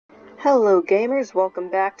Hello gamers, welcome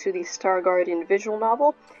back to the Star Guardian visual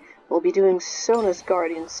novel. We'll be doing Sona's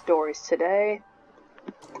Guardian stories today.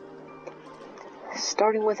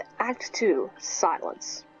 Starting with Act 2,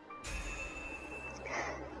 Silence.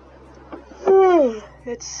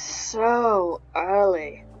 It's so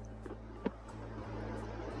early.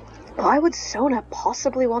 Why would Sona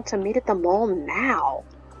possibly want to meet at the mall now?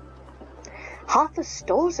 Half the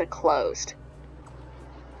stores are closed.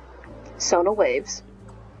 Sona waves.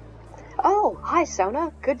 Oh, hi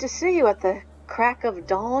Sona. Good to see you at the crack of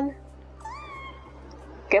dawn.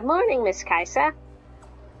 Good morning, Miss Kaisa.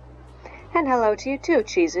 And hello to you too,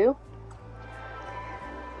 Chizu.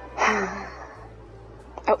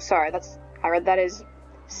 Oh, sorry, I read that as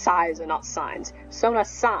sighs and not signs. Sona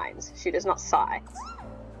signs. She does not sigh.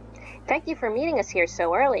 Thank you for meeting us here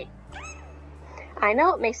so early. I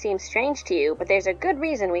know it may seem strange to you, but there's a good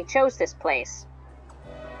reason we chose this place.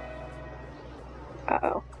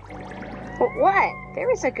 Uh-oh. What? There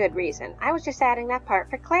is a good reason. I was just adding that part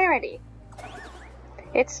for clarity.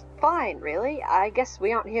 It's fine, really. I guess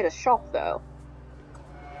we aren't here to shop, though.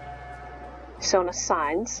 Sona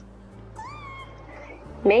signs.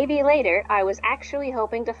 Maybe later, I was actually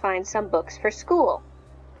hoping to find some books for school.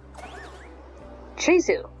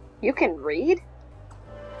 Chizu, you can read?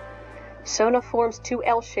 Sona forms two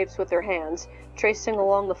L shapes with her hands, tracing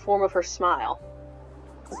along the form of her smile.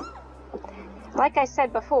 Like I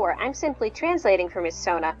said before, I'm simply translating for Miss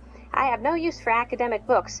Sona. I have no use for academic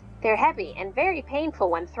books. They're heavy and very painful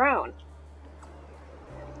when thrown.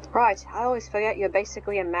 Right, I always forget you're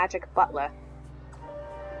basically a magic butler.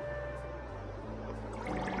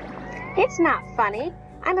 It's not funny.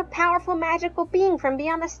 I'm a powerful magical being from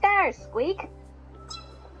beyond the stars, Squeak.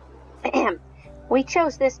 We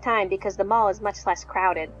chose this time because the mall is much less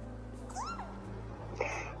crowded.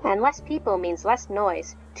 And less people means less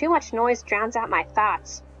noise. Too much noise drowns out my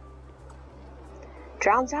thoughts.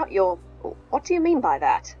 Drowns out your... What do you mean by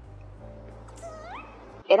that?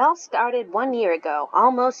 It all started 1 year ago,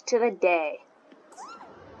 almost to the day.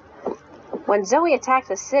 When Zoe attacked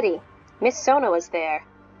the city, Miss Sona was there,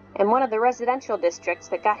 in one of the residential districts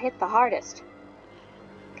that got hit the hardest.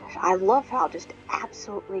 Gosh, I love how just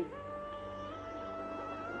absolutely...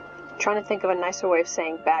 Trying to think of a nicer way of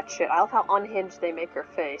saying bad shit. I love how unhinged they make her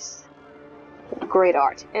face. Great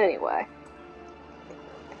art. Anyway.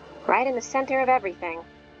 Right in the center of everything.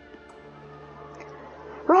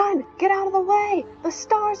 Run! Get out of the way! The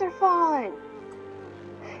stars are falling!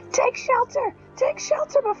 Take shelter! Take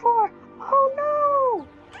shelter before... Oh no!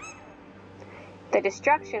 The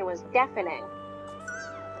destruction was deafening.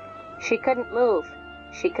 She couldn't move.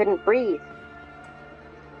 She couldn't breathe.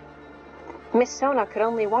 Miss Sona could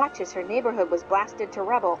only watch as her neighborhood was blasted to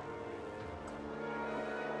rubble.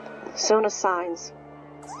 Sona signs.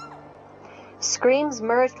 Screams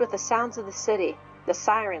merged with the sounds of the city, the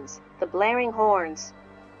sirens, the blaring horns.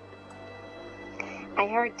 I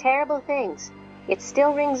heard terrible things. It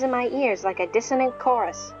still rings in my ears like a dissonant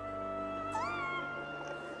chorus.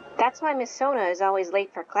 That's why Miss Sona is always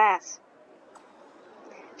late for class.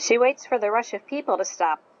 She waits for the rush of people to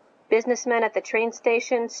stop. Businessmen at the train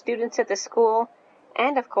station, students at the school,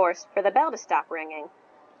 and of course, for the bell to stop ringing.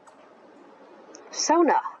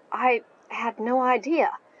 Sona, I had no idea.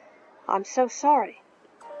 I'm so sorry.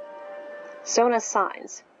 Sona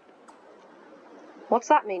signs. What's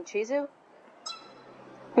that mean, Chizu?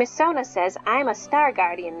 Miss Sona says I'm a Star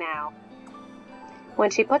Guardian now.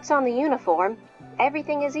 When she puts on the uniform,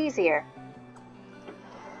 everything is easier.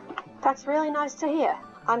 That's really nice to hear.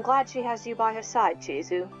 I'm glad she has you by her side,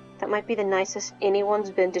 Chizu. That might be the nicest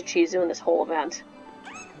anyone's been to Chizu in this whole event.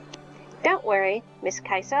 Don't worry, Miss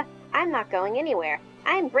Kaisa. I'm not going anywhere.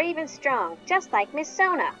 I'm brave and strong, just like Miss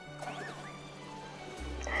Sona.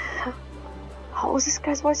 What was this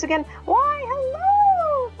guy's voice again? Why,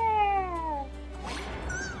 hello there!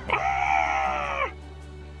 Ah!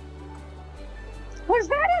 Was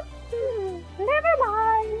that it? Never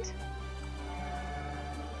mind.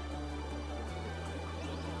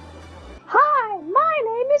 Hi, my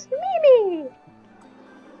name is Mimi.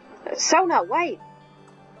 Sona, wait!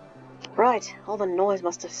 Right, all the noise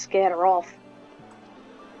must have scared her off.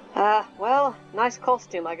 Well, nice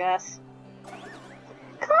costume, I guess.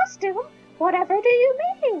 Costume? Whatever do you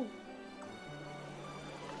mean?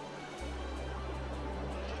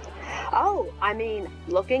 Oh, I mean,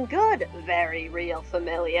 looking good. Very real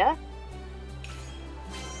familiar.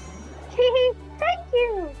 Hehe, thank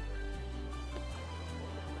you.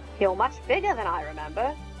 You're much bigger than I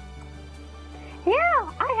remember.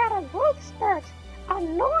 Yeah, I had a growth spurt. A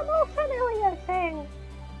normal familiar thing.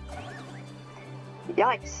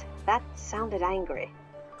 Yikes, that sounded angry.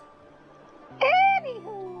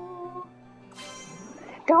 Anywho,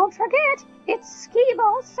 Don't forget, it's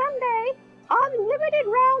Skeeball Sunday. Unlimited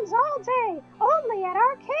rounds all day, only at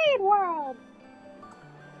Arcade World.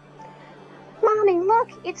 Mommy, look,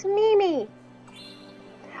 it's Mimi.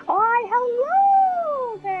 Why,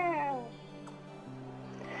 hello there.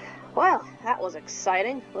 Well, that was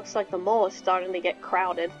exciting. Looks like the mall is starting to get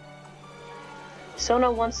crowded. Sona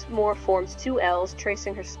once more forms two L's,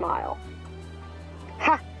 tracing her smile.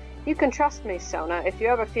 Ha! You can trust me, Sona, if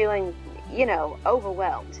you're ever feeling,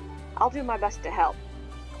 overwhelmed. I'll do my best to help.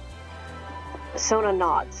 Sona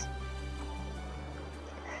nods.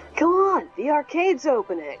 Come on, the arcade's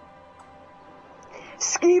opening.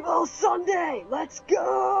 Skeeball Sunday, let's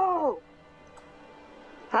go!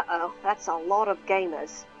 Uh-oh, that's a lot of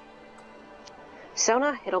gamers.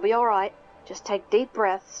 Sona, it'll be alright. Just take deep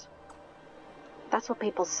breaths. That's what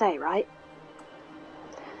people say, right?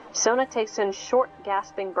 Sona takes in short,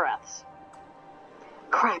 gasping breaths.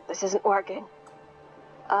 Crap, this isn't working.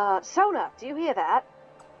 Sona, do you hear that?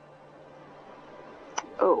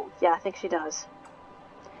 Oh, yeah, I think she does.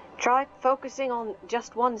 Try focusing on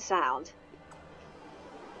just one sound.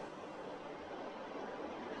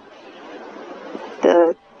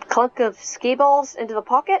 The clunk of Skeeballs into the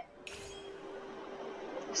pocket?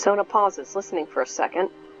 Sona pauses, listening for a second.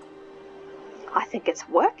 I think it's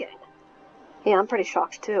working. Yeah, I'm pretty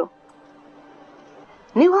shocked too.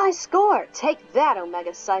 New high score! Take that,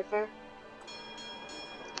 Omega Cypher!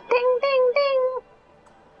 Ding, ding, ding!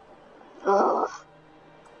 Ugh.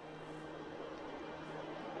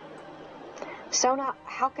 Sona,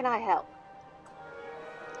 how can I help?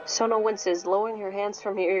 Sona winces, lowering her hands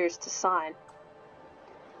from her ears to sign.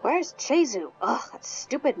 Where's Chizu? Ugh, that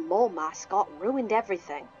stupid mole mascot ruined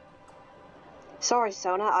everything. Sorry,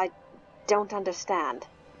 Sona, I don't understand.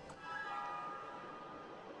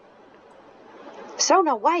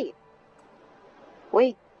 Sona, wait!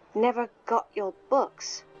 We never got your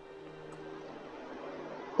books.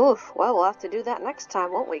 Oof, well, we'll have to do that next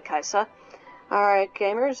time, won't we, Kaisa? Alright,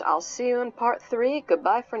 gamers, I'll see you in part 3.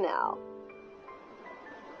 Goodbye for now.